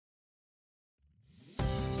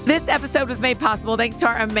This episode was made possible thanks to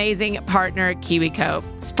our amazing partner, KiwiCo.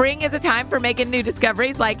 Spring is a time for making new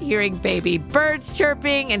discoveries like hearing baby birds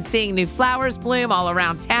chirping and seeing new flowers bloom all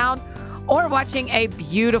around town, or watching a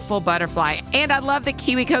beautiful butterfly. And I love that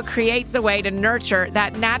KiwiCo creates a way to nurture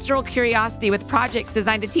that natural curiosity with projects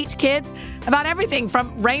designed to teach kids about everything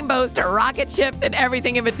from rainbows to rocket ships and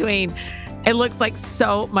everything in between. It looks like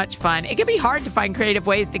so much fun. It can be hard to find creative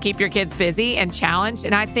ways to keep your kids busy and challenged,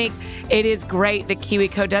 and I think it is great that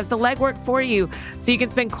KiwiCo does the legwork for you so you can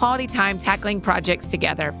spend quality time tackling projects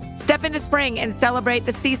together. Step into spring and celebrate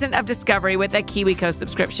the season of discovery with a KiwiCo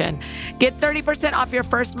subscription. Get 30% off your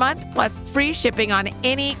first month plus free shipping on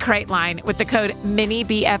any crate line with the code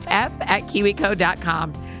MINIBFF at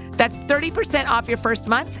kiwico.com. That's 30% off your first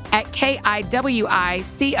month at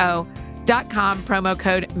KIWICO.com, promo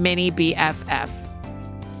code MINIBFF.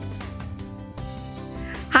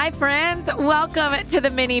 Hi, friends. Welcome to the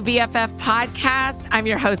Mini BFF podcast. I'm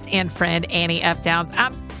your host and friend, Annie F. Downs.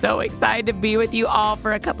 I'm so excited to be with you all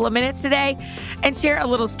for a couple of minutes today and share a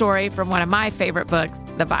little story from one of my favorite books,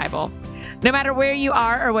 the Bible. No matter where you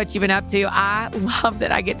are or what you've been up to, I love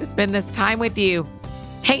that I get to spend this time with you.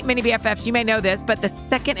 Hey, Mini BFFs, you may know this, but the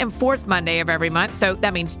second and fourth Monday of every month, so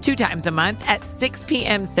that means 2 times a month at 6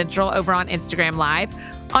 p.m. Central over on Instagram Live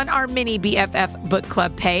on our Mini BFF Book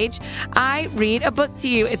Club page, I read a book to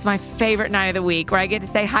you. It's my favorite night of the week where I get to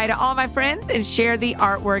say hi to all my friends and share the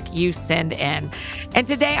artwork you send in. And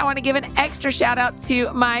today I want to give an extra shout out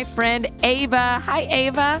to my friend Ava. Hi,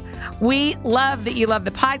 Ava. We love that you love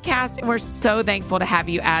the podcast, and we're so thankful to have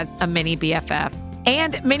you as a Mini BFF.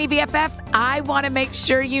 And Mini BFFs, I want to make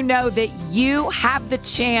sure you know that you have the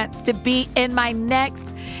chance to be in my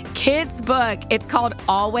next kids book. It's called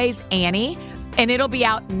Always Annie, and it'll be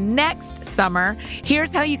out next summer.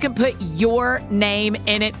 Here's how you can put your name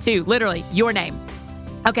in it too. Literally, your name.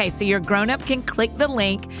 Okay, so your grown-up can click the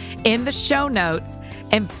link in the show notes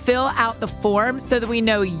and fill out the form so that we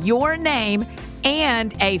know your name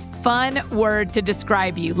and a fun word to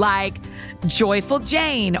describe you, like Joyful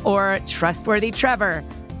Jane or Trustworthy Trevor.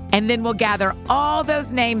 And then we'll gather all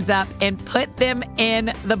those names up and put them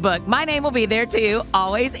in the book. My name will be there too,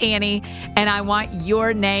 Always Annie, and I want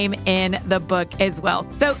your name in the book as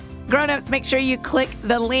well. So grown-ups, make sure you click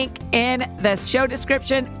the link in the show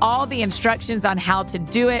description. All the instructions on how to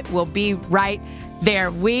do it will be right there.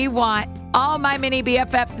 We want all my Mini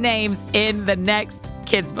BFFs' names in the next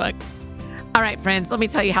kids book. All right, friends, let me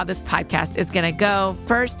tell you how this podcast is going to go.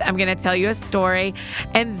 First, I'm going to tell you a story,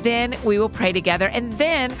 and then we will pray together. And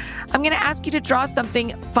then I'm going to ask you to draw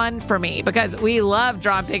something fun for me because we love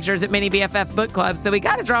drawing pictures at Mini BFF Book Club. So we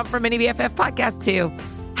got to draw them for Mini BFF Podcast too.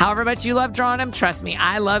 However much you love drawing them, trust me,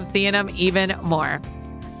 I love seeing them even more.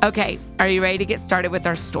 Okay, are you ready to get started with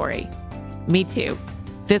our story? Me too.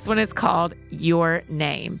 This one is called Your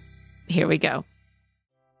Name. Here we go.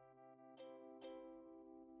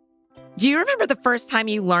 Do you remember the first time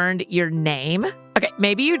you learned your name? Okay,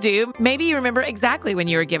 maybe you do. Maybe you remember exactly when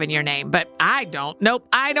you were given your name, but I don't. Nope,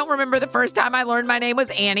 I don't remember the first time I learned my name was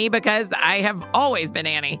Annie because I have always been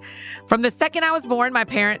Annie. From the second I was born, my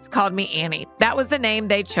parents called me Annie. That was the name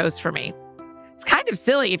they chose for me. It's kind of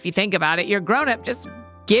silly if you think about it. Your grown-up just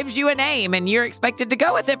gives you a name and you're expected to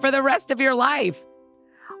go with it for the rest of your life.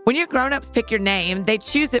 When your grown-ups pick your name, they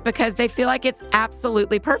choose it because they feel like it's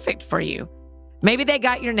absolutely perfect for you. Maybe they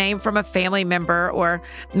got your name from a family member, or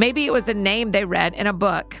maybe it was a name they read in a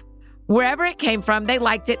book. Wherever it came from, they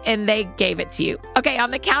liked it and they gave it to you. Okay, on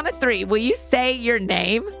the count of 3, will you say your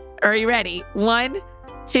name? Are you ready? 1,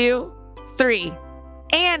 2, 3.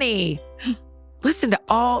 Annie. Listen to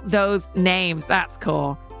all those names. That's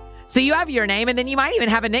cool. So you have your name, and then you might even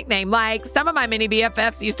have a nickname. Like some of my Mini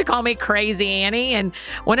BFFs used to call me Crazy Annie, and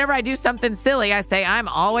whenever I do something silly, I say I'm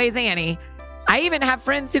Always Annie. I even have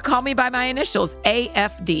friends who call me by my initials,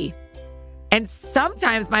 AFD. And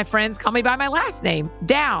sometimes my friends call me by my last name,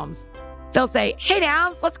 Downs. They'll say, hey,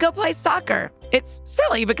 Downs, let's go play soccer. It's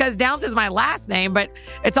silly because Downs is my last name, but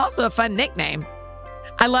it's also a fun nickname.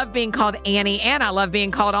 I love being called Annie, and I love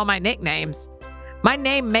being called all my nicknames. My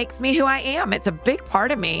name makes me who I am. It's a big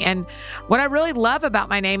part of me. And what I really love about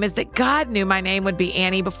my name is that God knew my name would be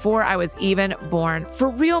Annie before I was even born. For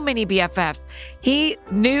real, Mini BFFs, He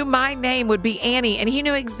knew my name would be Annie, and He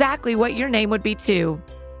knew exactly what your name would be too.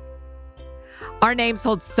 Our names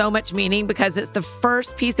hold so much meaning because it's the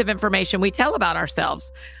first piece of information we tell about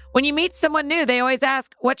ourselves. When you meet someone new, they always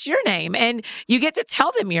ask, what's your name? And you get to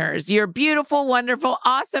tell them yours, your beautiful, wonderful,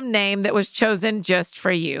 awesome name that was chosen just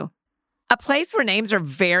for you. A place where names are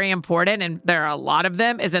very important, and there are a lot of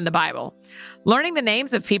them, is in the Bible. Learning the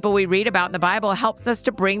names of people we read about in the Bible helps us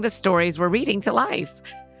to bring the stories we're reading to life.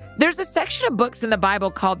 There's a section of books in the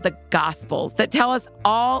Bible called the Gospels that tell us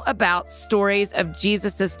all about stories of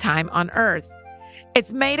Jesus' time on earth.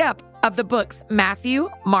 It's made up of the books Matthew,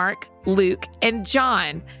 Mark, Luke, and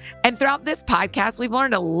John. And throughout this podcast, we've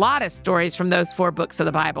learned a lot of stories from those 4 books of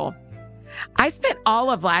the Bible. I spent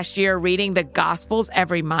all of last year reading the Gospels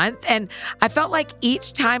every month, and I felt like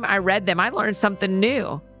each time I read them, I learned something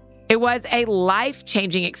new. It was a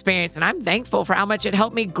life-changing experience, and I'm thankful for how much it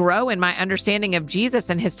helped me grow in my understanding of Jesus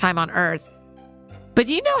and his time on earth. But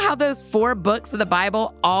do you know how those 4 books of the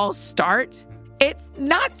Bible all start? It's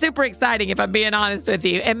not super exciting, if I'm being honest with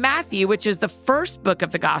you. In Matthew, which is the first book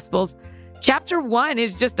of the Gospels, chapter 1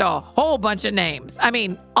 is just a whole bunch of names. I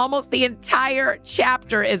mean, almost the entire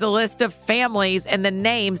chapter is a list of families and the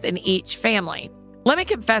names in each family. Let me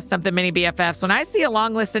confess something, mini BFFs. When I see a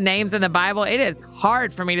long list of names in the Bible, it is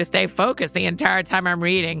hard for me to stay focused the entire time I'm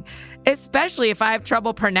reading, especially if I have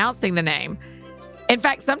trouble pronouncing the name. In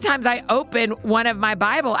fact, sometimes I open one of my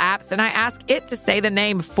Bible apps and I ask it to say the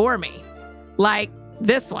name for me, like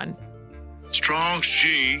this one. Strong's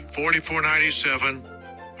G 4497,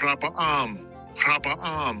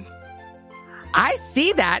 Rapa'am. I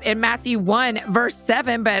see that in Matthew 1, verse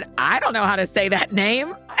 7, but I don't know how to say that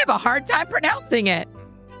name. I have a hard time pronouncing it.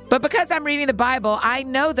 But because I'm reading the Bible, I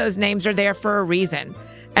know those names are there for a reason,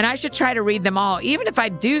 and I should try to read them all, even if I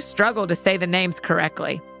do struggle to say the names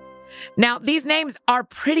correctly. Now, these names are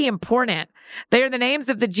pretty important. They are the names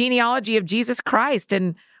of the genealogy of Jesus Christ.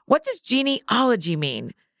 And what does genealogy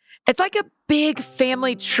mean? It's like a big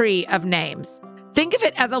family tree of names. Think of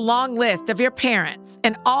it as a long list of your parents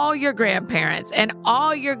and all your grandparents and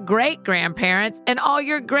all your great-grandparents and all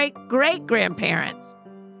your great-great-grandparents.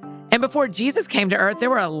 And before Jesus came to earth, there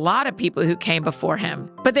were a lot of people who came before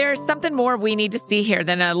him. But there is something more we need to see here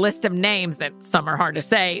than a list of names that some are hard to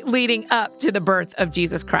say, leading up to the birth of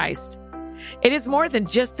Jesus Christ. It is more than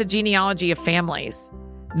just the genealogy of families.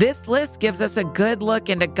 This list gives us a good look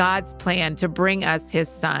into God's plan to bring us his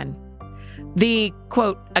son. The,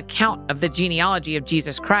 quote, account of the genealogy of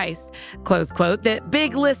Jesus Christ, close quote, the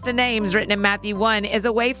big list of names written in Matthew 1 is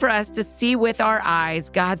a way for us to see with our eyes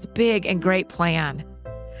God's big and great plan.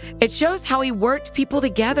 It shows how he worked people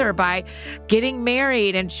together by getting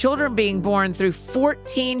married and children being born through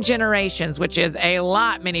 14 generations, which is a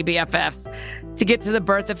lot, many BFFs, to get to the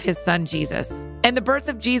birth of his son, Jesus. And the birth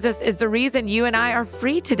of Jesus is the reason you and I are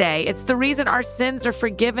free today. It's the reason our sins are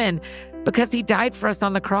forgiven because he died for us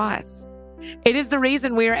on the cross. It is the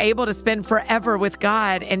reason we are able to spend forever with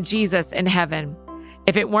God and Jesus in heaven.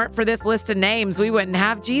 If it weren't for this list of names, we wouldn't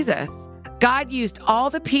have Jesus. God used all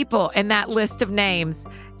the people in that list of names,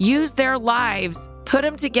 used their lives, put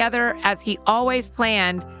them together as he always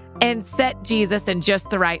planned, and set Jesus in just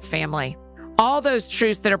the right family. All those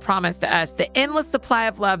truths that are promised to us, the endless supply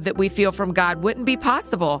of love that we feel from God wouldn't be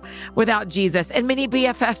possible without Jesus. And many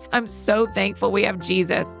BFFs, I'm so thankful we have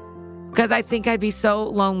Jesus, because I think I'd be so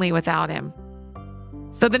lonely without him.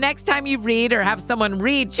 So the next time you read or have someone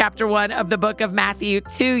read chapter 1 of the book of Matthew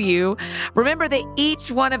to you, remember that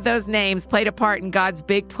each one of those names played a part in God's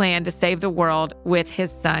big plan to save the world with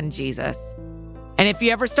his son, Jesus. And if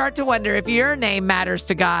you ever start to wonder if your name matters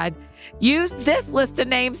to God, use this list of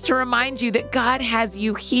names to remind you that God has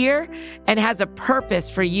you here and has a purpose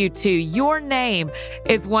for you too. Your name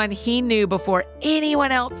is one he knew before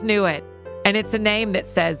anyone else knew it. And it's a name that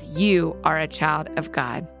says you are a child of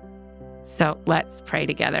God. So let's pray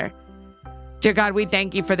together. Dear God, we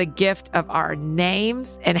thank you for the gift of our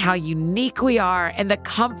names and how unique we are and the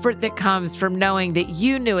comfort that comes from knowing that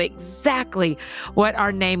you knew exactly what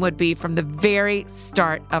our name would be from the very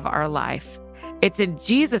start of our life. It's in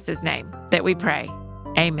Jesus' name that we pray.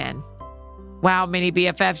 Amen. Wow, mini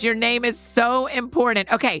BFFs, your name is so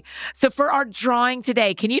important. Okay, so for our drawing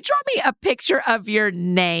today, can you draw me a picture of your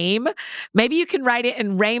name? Maybe you can write it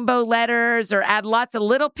in rainbow letters or add lots of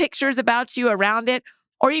little pictures about you around it.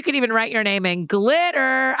 Or you could even write your name in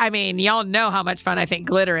glitter. I mean, y'all know how much fun I think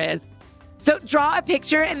glitter is. So draw a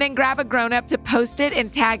picture and then grab a grown-up to post it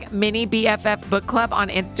and tag Mini BFF Book Club on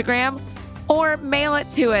Instagram. Or mail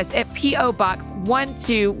it to us at P.O. Box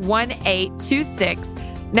 121826,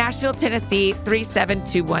 Nashville, Tennessee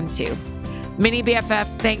 37212. Mini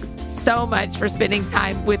BFFs, thanks so much for spending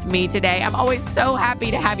time with me today. I'm always so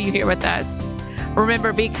happy to have you here with us.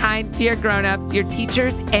 Remember, be kind to your grown-ups, your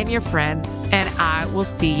teachers, and your friends, and I will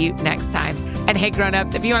see you next time. And hey,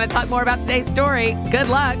 grown-ups, if you want to talk more about today's story, good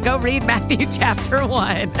luck. Go read Matthew chapter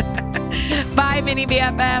 1. Bye, Mini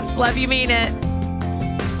BFFs. Love you, mean it.